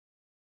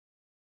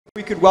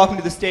We could welcome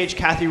to the stage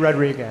Kathy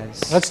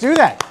Rodriguez. Let's do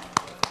that.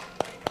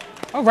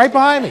 Oh, right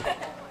behind me.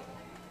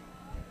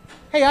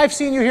 Hey, I've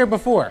seen you here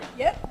before.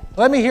 Yep.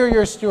 Let me hear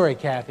your story,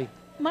 Kathy.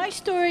 My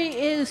story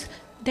is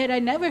that I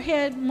never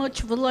had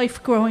much of a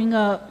life growing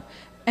up,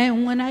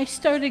 and when I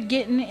started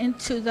getting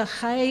into the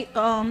family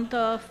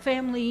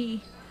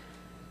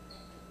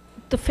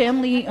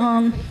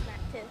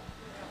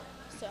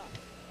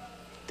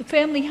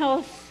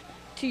house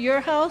to your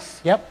house.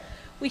 Yep.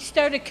 We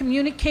started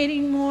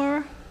communicating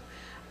more.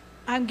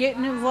 I'm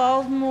getting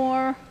involved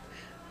more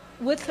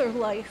with her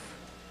life.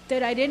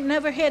 That I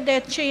never had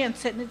that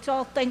chance, and it's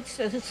all thanks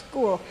to the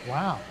school.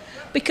 Wow.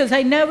 Because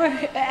I never,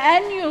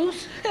 and you,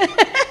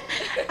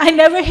 I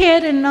never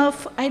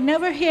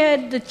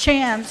had the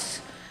chance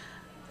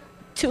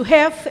to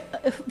have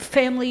a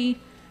family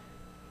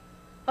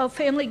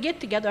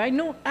get together.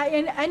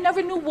 I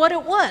never knew what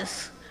it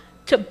was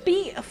to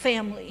be a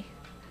family.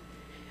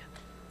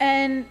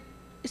 And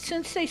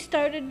since they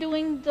started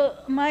doing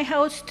my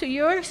house to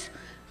yours,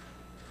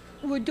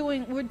 we're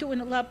doing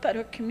a lot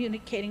better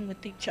communicating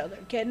with each other,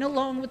 getting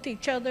along with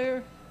each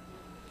other.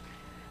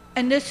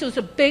 And this was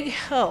a big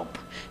help.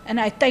 And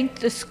I thank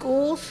the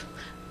schools.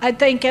 I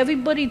thank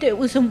everybody that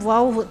was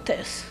involved with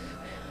this,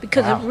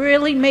 because it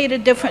really made a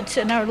difference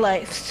in our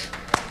lives.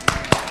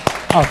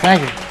 Oh,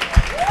 thank you.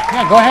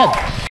 Yeah, go ahead.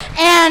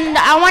 And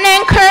I want to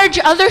encourage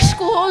other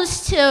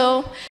schools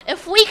to,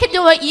 if we could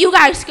do it, you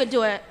guys could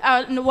do it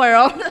out in the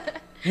world.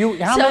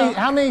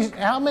 How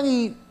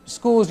many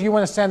schools do you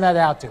want to send that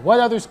out to? What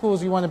other schools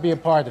do you want to be a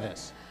part of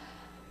this?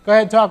 Go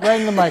ahead and talk right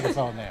in the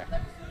microphone there.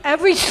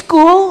 Every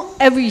school,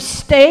 every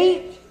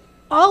state,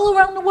 all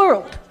around the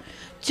world,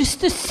 just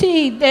to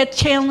see that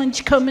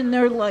challenge come in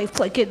their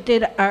life like it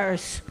did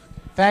ours.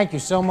 Thank you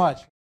so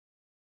much.